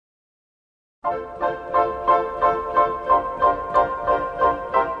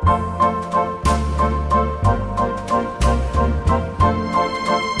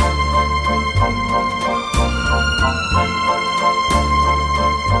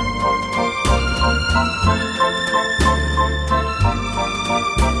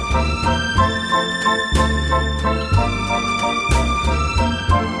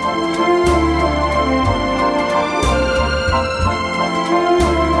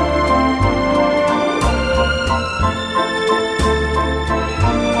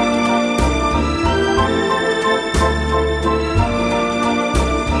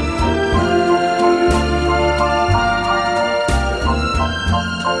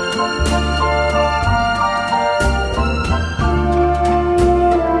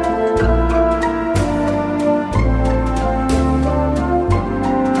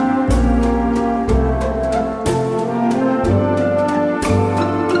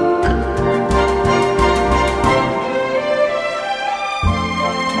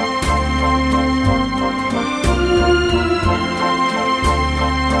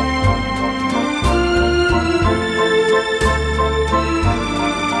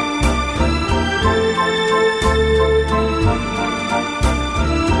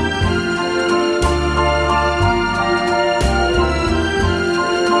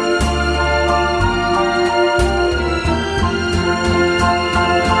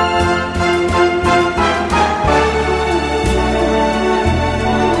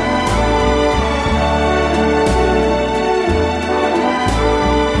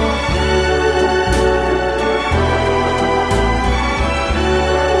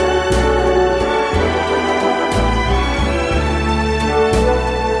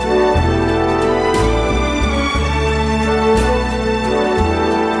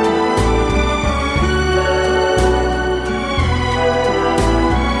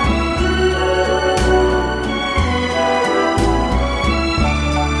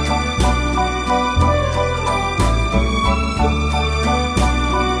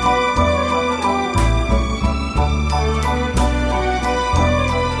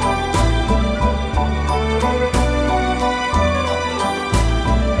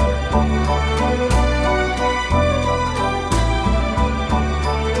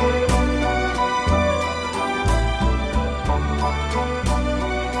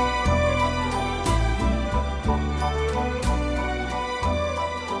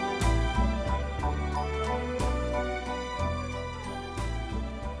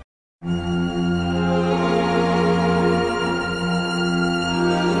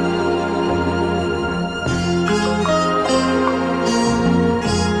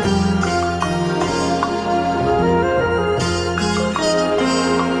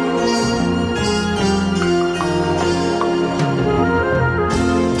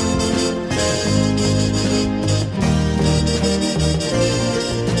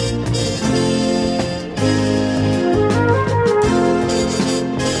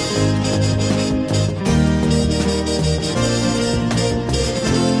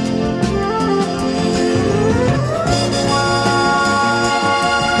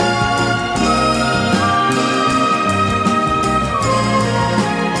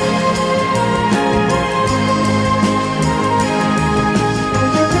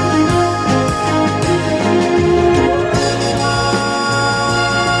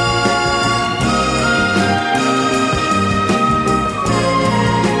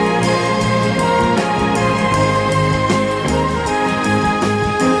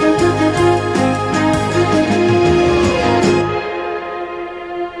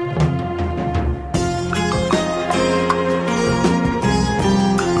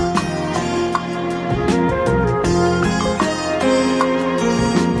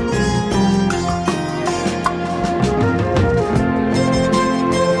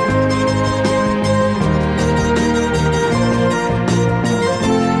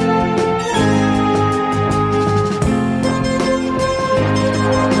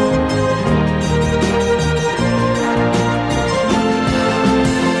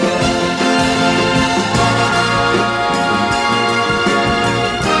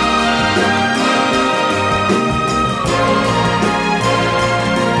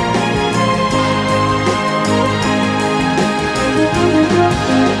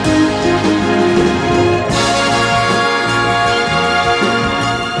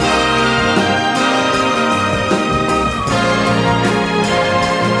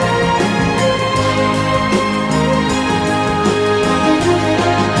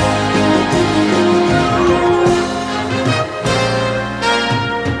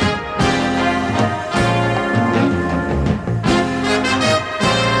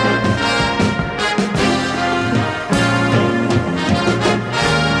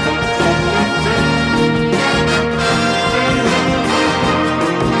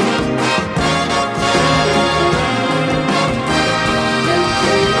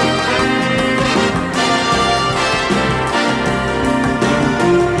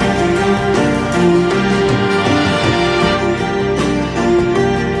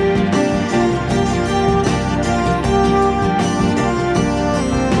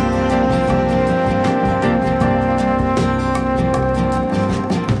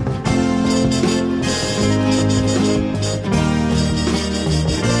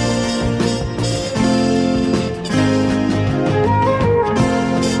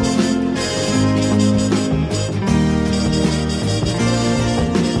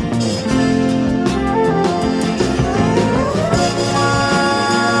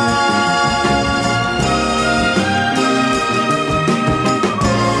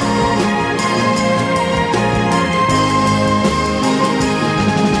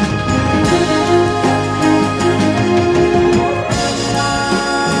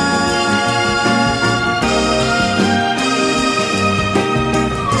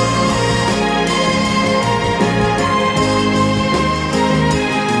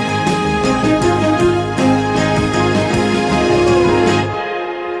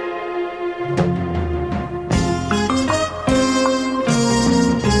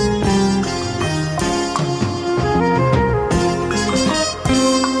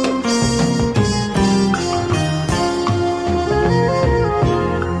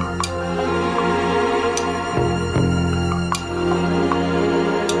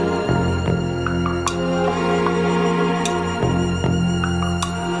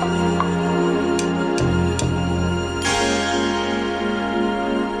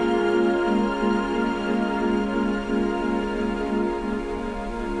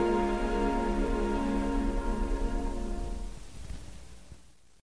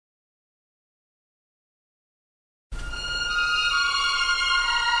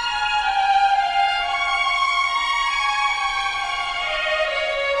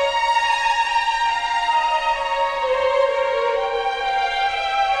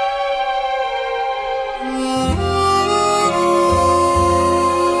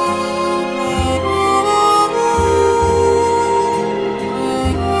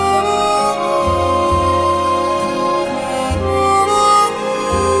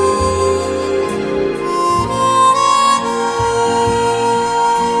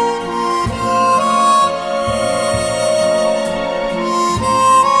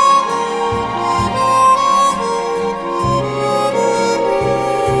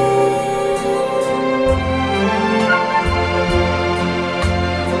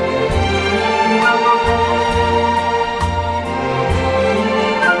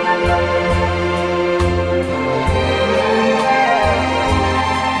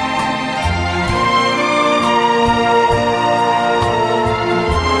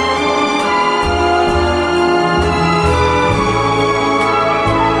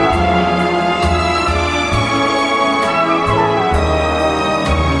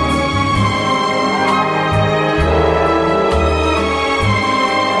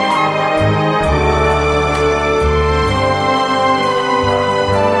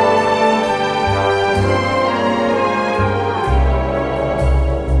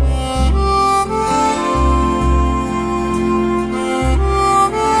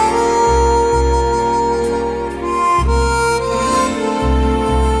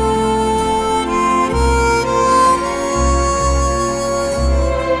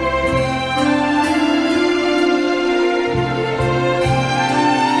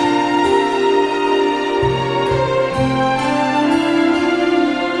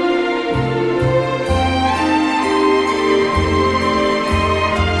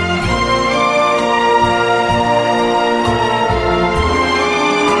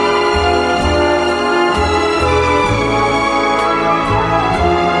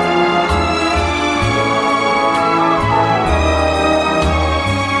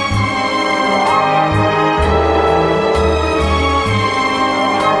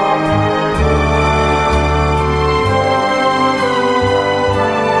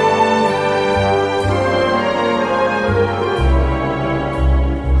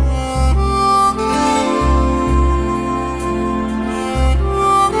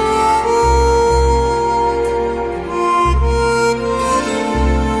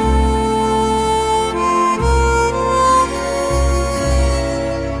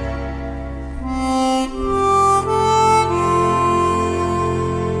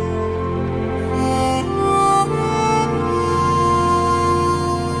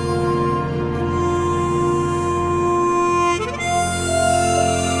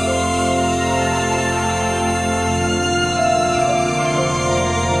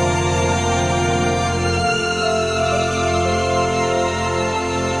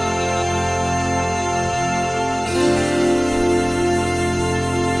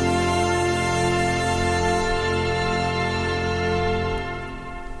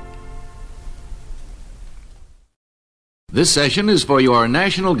This session is for your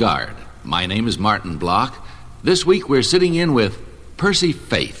National Guard. My name is Martin Block. This week we're sitting in with Percy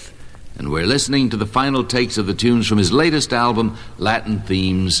Faith, and we're listening to the final takes of the tunes from his latest album, Latin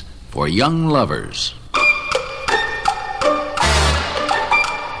Themes for Young Lovers.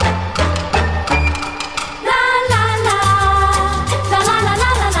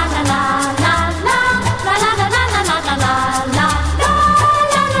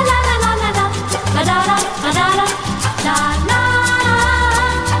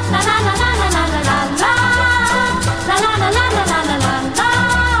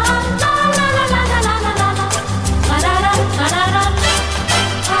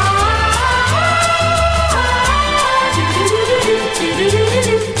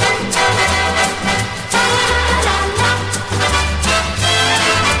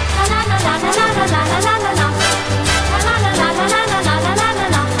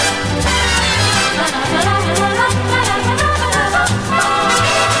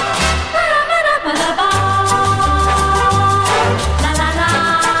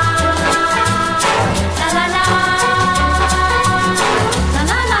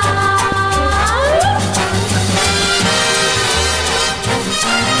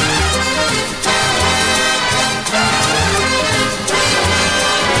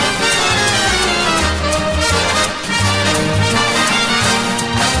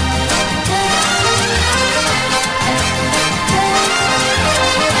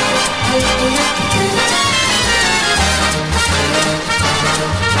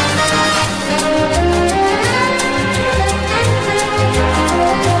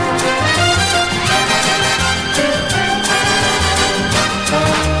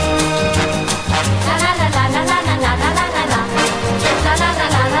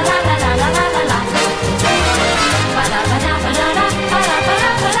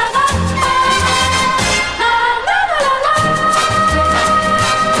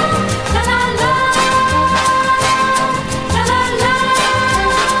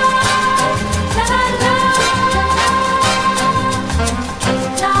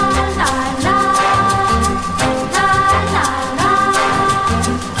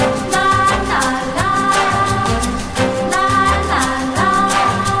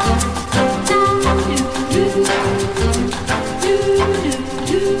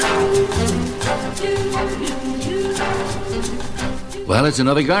 Well, it's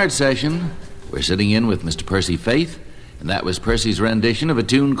another Guard session. We're sitting in with Mr. Percy Faith, and that was Percy's rendition of a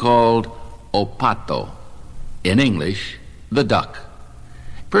tune called O Pato. In English, The Duck.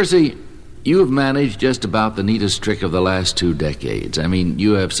 Percy, you have managed just about the neatest trick of the last 2 decades. I mean,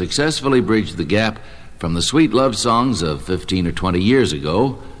 you have successfully bridged the gap from the sweet love songs of 15 or 20 years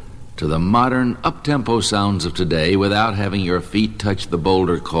ago to the modern up-tempo sounds of today without having your feet touch the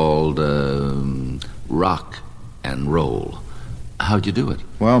boulder called rock and roll. How'd you do it?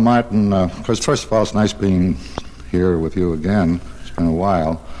 Well, Martin, because first of all, it's nice being here with you again. It's been a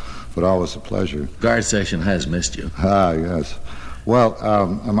while, but always a pleasure. Guard session has missed you. Ah, yes. Well,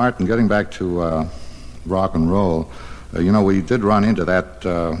 Martin, getting back to rock and roll, we did run into that,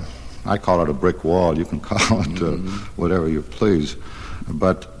 I call it a brick wall. You can call it whatever you please.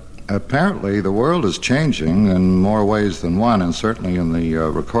 But apparently the world is changing in more ways than one, and certainly in the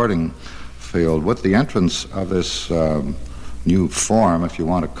recording field. With the entrance of this new form, if you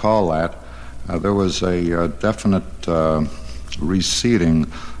want to call that, there was a definite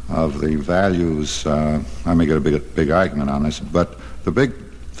receding of the values. I may get a big argument on this, but the big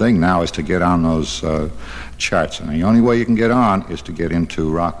thing now is to get on those charts, and the only way you can get on is to get into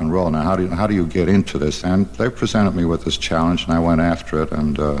rock and roll. Now, how do you get into this? And they presented me with this challenge, and I went after it,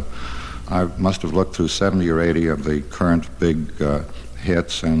 and I must have looked through 70 or 80 of the current big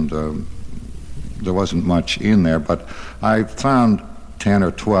hits, and there wasn't much in there, but I found 10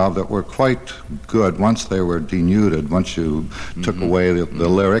 or 12 that were quite good once they were denuded, once you took away the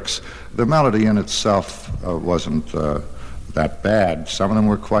lyrics. The melody in itself wasn't that bad. Some of them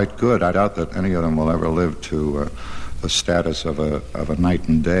were quite good. I doubt that any of them will ever live to the status of a night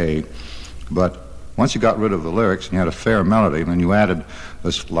and day. But once you got rid of the lyrics and you had a fair melody, and then you added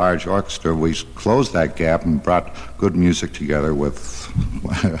this large orchestra, we closed that gap and brought good music together with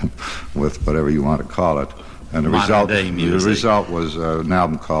whatever you want to call it. And the result was an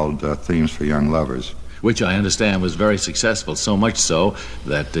album called Themes for Young Lovers. Which I understand was very successful, so much so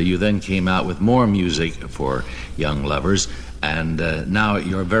that you then came out with more music for young lovers, and now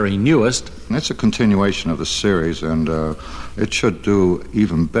your very newest. It's a continuation of the series, and it should do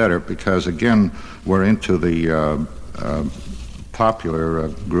even better because, again, we're into the popular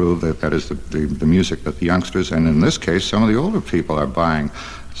groove, that is the music that the youngsters, and in this case, some of the older people are buying.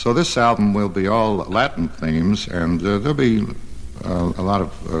 So this album will be all Latin themes, and there'll be a lot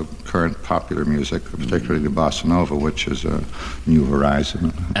of current popular music, particularly the bossa nova, which is a new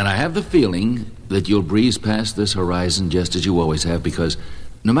horizon. And I have the feeling that you'll breeze past this horizon just as you always have, because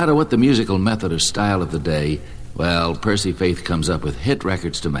no matter what the musical method or style of the day, well, Percy Faith comes up with hit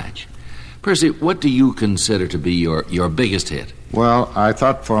records to match. Percy, what do you consider to be your biggest hit? Well, I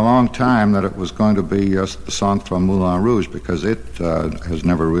thought for a long time that it was going to be the song from Moulin Rouge, because it has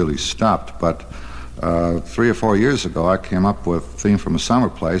never really stopped. But 3 or 4 years ago, I came up with Theme from a Summer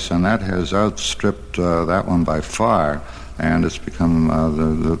Place, and that has outstripped that one by far. And it's become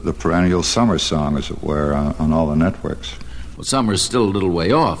the perennial summer song, as it were, on all the networks. Well, summer's still a little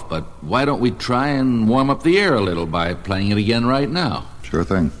way off, but why don't we try and warm up the air a little by playing it again right now? Sure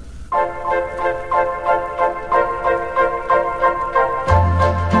thing.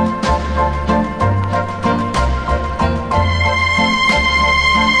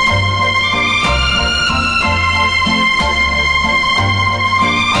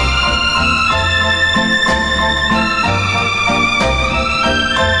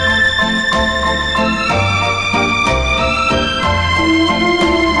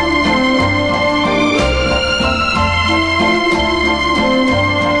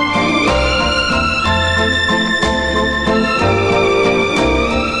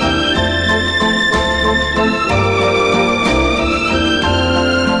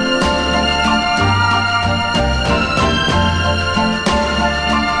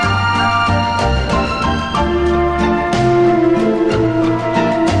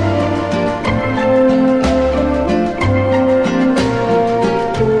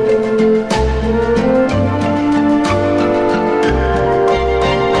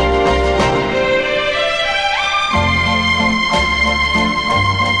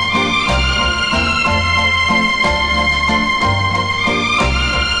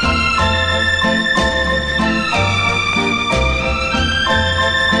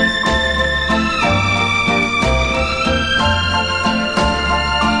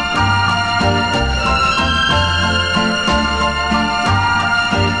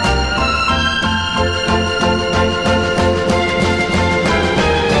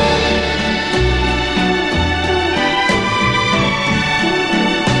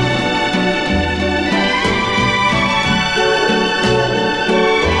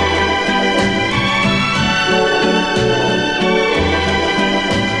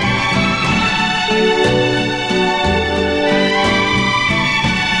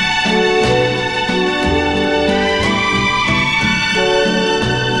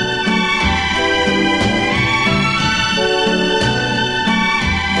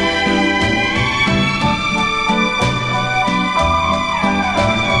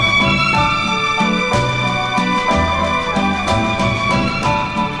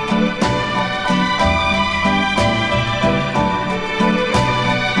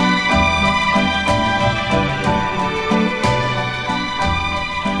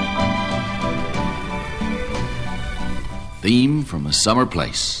 Theme from a Summer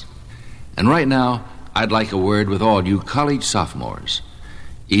Place. And right now, I'd like a word with all you college sophomores.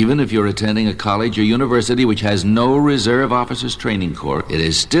 Even if you're attending a college or university which has no Reserve Officers Training Corps, it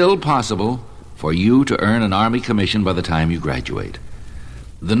is still possible for you to earn an Army commission by the time you graduate.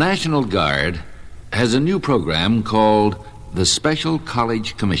 The National Guard has a new program called the Special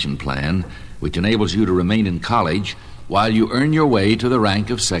College Commission Plan, which enables you to remain in college while you earn your way to the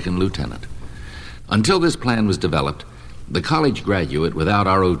rank of second lieutenant. Until this plan was developed, the college graduate without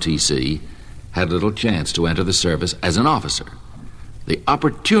ROTC had little chance to enter the service as an officer. The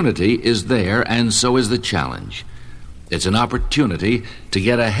opportunity is there, and so is the challenge. It's an opportunity to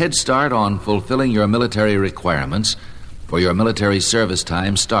get a head start on fulfilling your military requirements, for your military service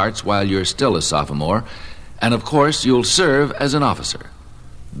time starts while you're still a sophomore, and of course you'll serve as an officer.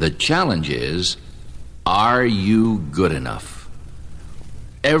 The challenge is, are you good enough?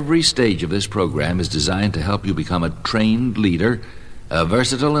 Every stage of this program is designed to help you become a trained leader, a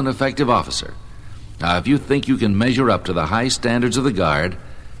versatile and effective officer. Now, if you think you can measure up to the high standards of the Guard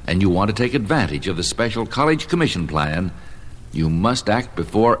and you want to take advantage of the Special College Commission Plan, you must act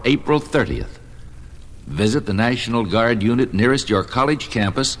before April 30th. Visit the National Guard unit nearest your college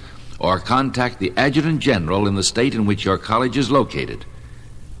campus or contact the Adjutant General in the state in which your college is located.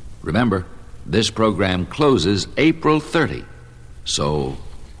 Remember, this program closes April 30, so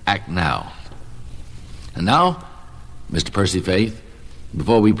act now. And now, Mr. Percy Faith,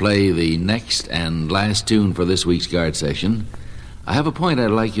 before we play the next and last tune for this week's Guard session, I have a point I'd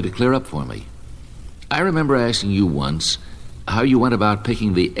like you to clear up for me. I remember asking you once how you went about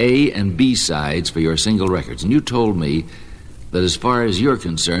picking the A and B sides for your single records, and you told me that as far as you're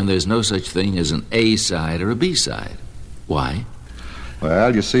concerned, there's no such thing as an A side or a B side. Why?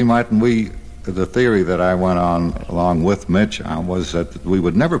 Well, you see, Martin, the theory that I went on along with Mitch on was that we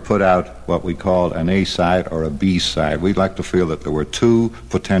would never put out what we called an A side or a B side. We'd like to feel that there were two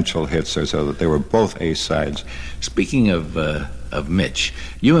potential hits there, so that they were both A sides. Speaking of Mitch,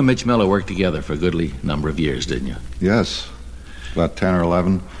 you and Mitch Miller worked together for a goodly number of years, didn't you? Yes, about 10 or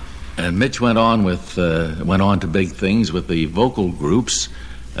 11. And Mitch went on to big things with the vocal groups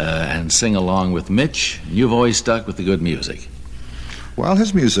and sing along with Mitch. You've always stuck with the good music. Well,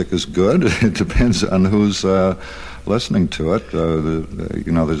 his music is good. It depends on who's listening to it.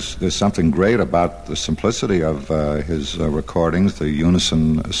 There's something great about the simplicity of his recordings, the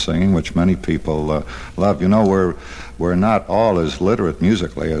unison singing, which many people love. You know, we're not all as literate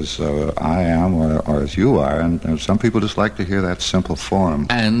musically as I am or as you are, and some people just like to hear that simple form.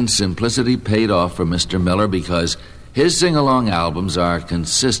 And simplicity paid off for Mr. Miller because his sing-along albums are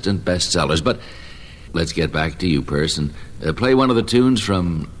consistent bestsellers. But let's get back to you, Percy, and play one of the tunes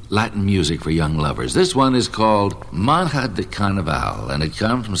from Latin music for young lovers. This one is called Marcha de Carnaval, and it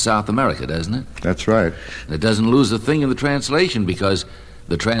comes from South America, doesn't it? That's right. And it doesn't lose a thing in the translation because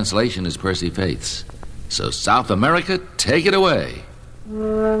the translation is Percy Faith's. So South America, take it away.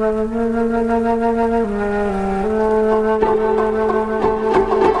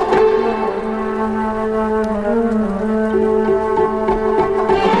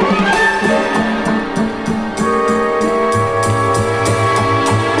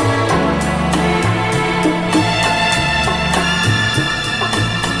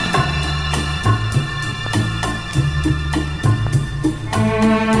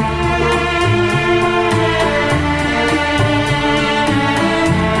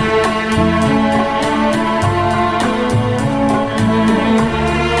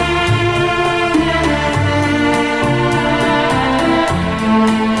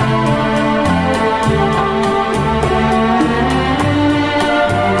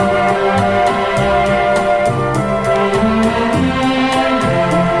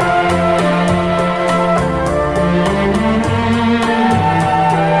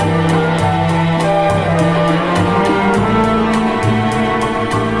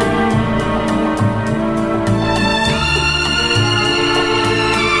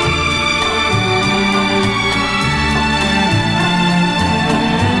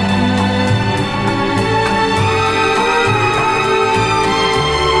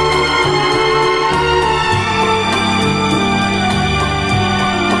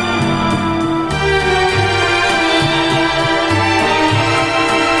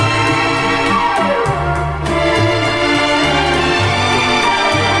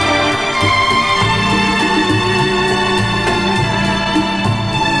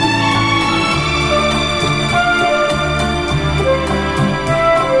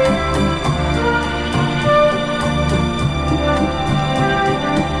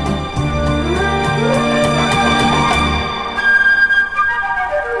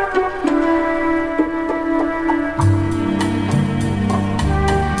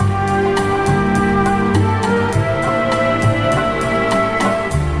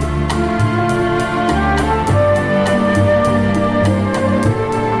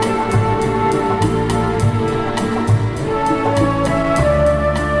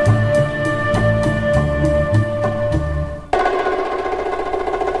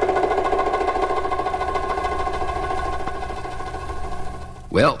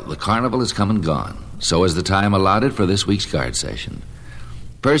 Well, the carnival has come and gone. So is the time allotted for this week's guard session.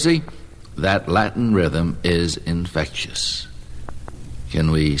 Percy, that Latin rhythm is infectious.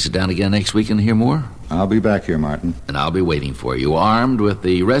 Can we sit down again next week and hear more? I'll be back here, Martin. And I'll be waiting for you, armed with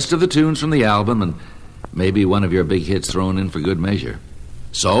the rest of the tunes from the album and maybe one of your big hits thrown in for good measure.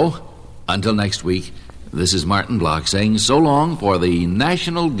 So, until next week, this is Martin Block saying so long for the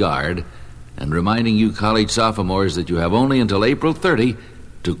National Guard and reminding you college sophomores that you have only until April 30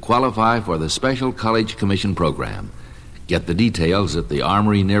 to qualify for the Special College Commission program. Get the details at the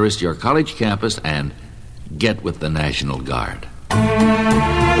armory nearest your college campus and get with the National Guard.